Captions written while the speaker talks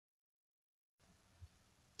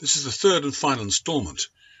This is the third and final instalment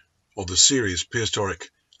of the series Prehistoric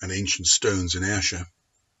and Ancient Stones in Ayrshire.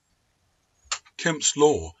 Kemp's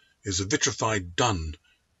Law is a vitrified dun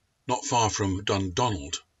not far from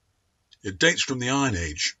Dundonald. It dates from the Iron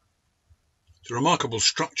Age. It's a remarkable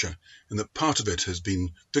structure in that part of it has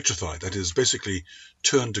been vitrified, that is, basically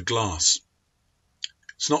turned to glass.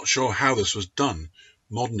 It's not sure how this was done.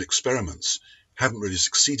 Modern experiments haven't really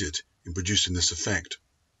succeeded in producing this effect.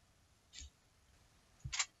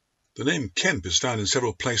 The name Kemp is found in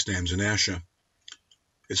several place names in Ayrshire.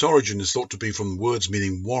 Its origin is thought to be from words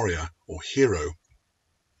meaning warrior or hero.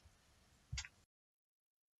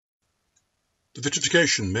 The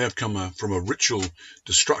vitrification may have come from a ritual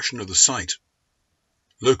destruction of the site.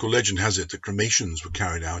 Local legend has it that cremations were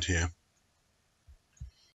carried out here.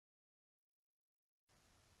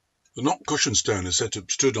 The knock cushion stone is said to have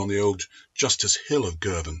stood on the old Justice Hill of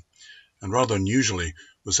Girvan, and rather unusually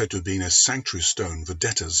was said to have been a sanctuary stone for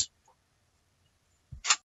debtors.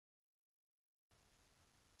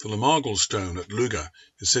 The Lamargle stone at Luga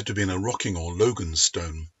is said to have been a rocking or Logan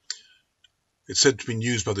stone. It's said to have been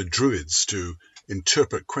used by the Druids to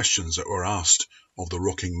interpret questions that were asked of the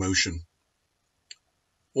rocking motion.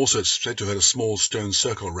 Also, it's said to have had a small stone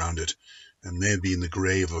circle around it and may have been the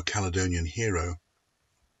grave of a Caledonian hero.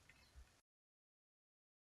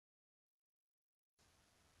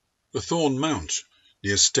 Whithorn Mount,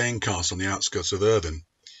 near Staincastle on the outskirts of Irvine,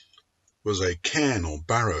 was a cairn or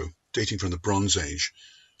barrow dating from the Bronze Age,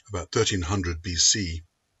 about 1300 BC.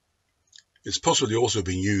 It's possibly also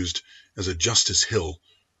been used as a justice hill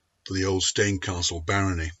for the old Staincastle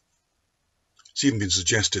barony. It's even been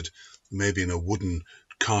suggested there may have been a wooden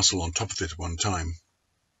castle on top of it at one time.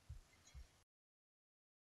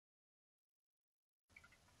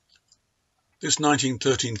 This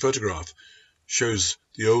 1913 photograph shows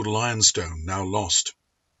the old lionstone, now lost.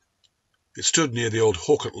 It stood near the old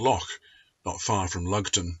Hawkett Loch, not far from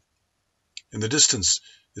Lugton. In the distance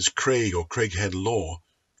is Craig or Craighead Law,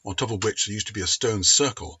 on top of which there used to be a stone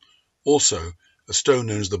circle, also a stone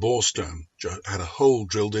known as the Boar Stone, which had a hole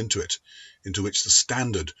drilled into it, into which the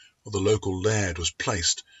standard of the local laird was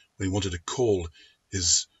placed when he wanted to call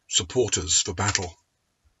his supporters for battle.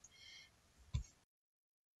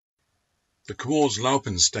 The Comores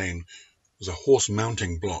Laupenstein was a horse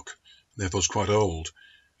mounting block, and therefore was quite old.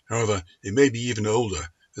 However, it may be even older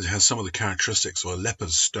as it has some of the characteristics of a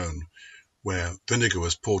leper's stone, where vinegar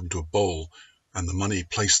was poured into a bowl and the money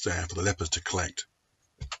placed there for the lepers to collect.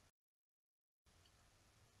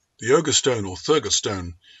 The Ogrestone or Thurgate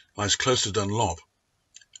Stone lies close to Dunlop.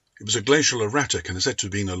 It was a glacial erratic and is said to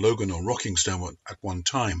have been a Logan or rocking stone at one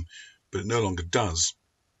time, but it no longer does.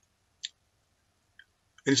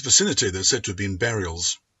 In its vicinity there are said to have been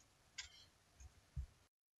burials.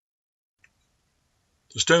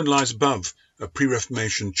 The stone lies above a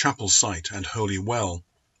pre-Reformation chapel site and holy well.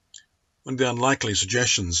 One of the unlikely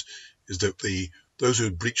suggestions is that those who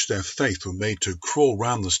had breached their faith were made to crawl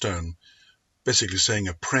round the stone, basically saying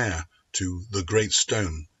a prayer to the great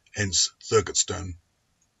stone, hence Thurgate Stone.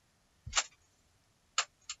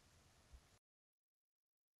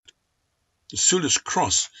 The Soulis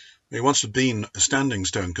Cross may once have been a standing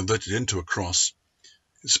stone converted into a cross.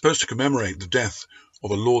 It's supposed to commemorate the death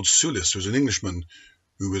of a Lord Soulis, who was an Englishman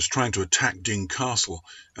who was trying to attack Dean Castle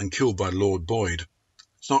and killed by Lord Boyd.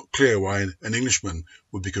 It's not clear why an Englishman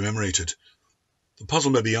would be commemorated. The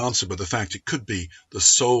puzzle may be answered by the fact it could be the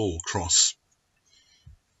Soul Cross.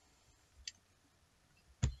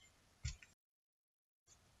 The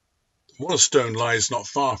Wallace stone lies not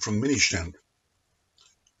far from Minishant.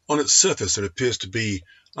 On its surface there appears to be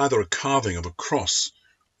either a carving of a cross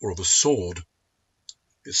or of a sword.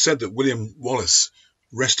 It's said that William Wallace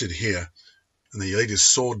rested here and he laid his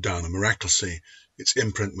sword down and miraculously its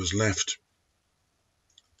imprint was left.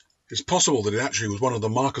 It's possible that it actually was one of the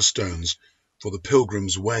marker stones for the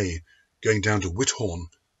Pilgrims Way going down to Whithorn,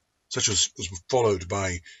 such as was followed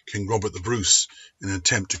by King Robert the Bruce in an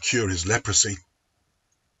attempt to cure his leprosy.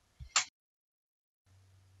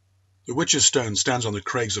 The Witch's Stone stands on the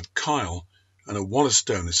crags of Kyle, and a Wallace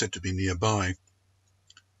Stone is said to be nearby.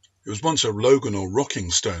 It was once a Logan or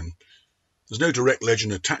rocking stone. There's no direct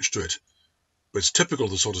legend attached to it, but it's typical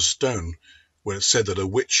of the sort of stone where it's said that a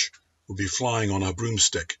witch would be flying on her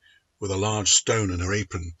broomstick with a large stone in her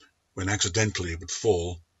apron when accidentally it would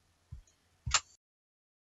fall.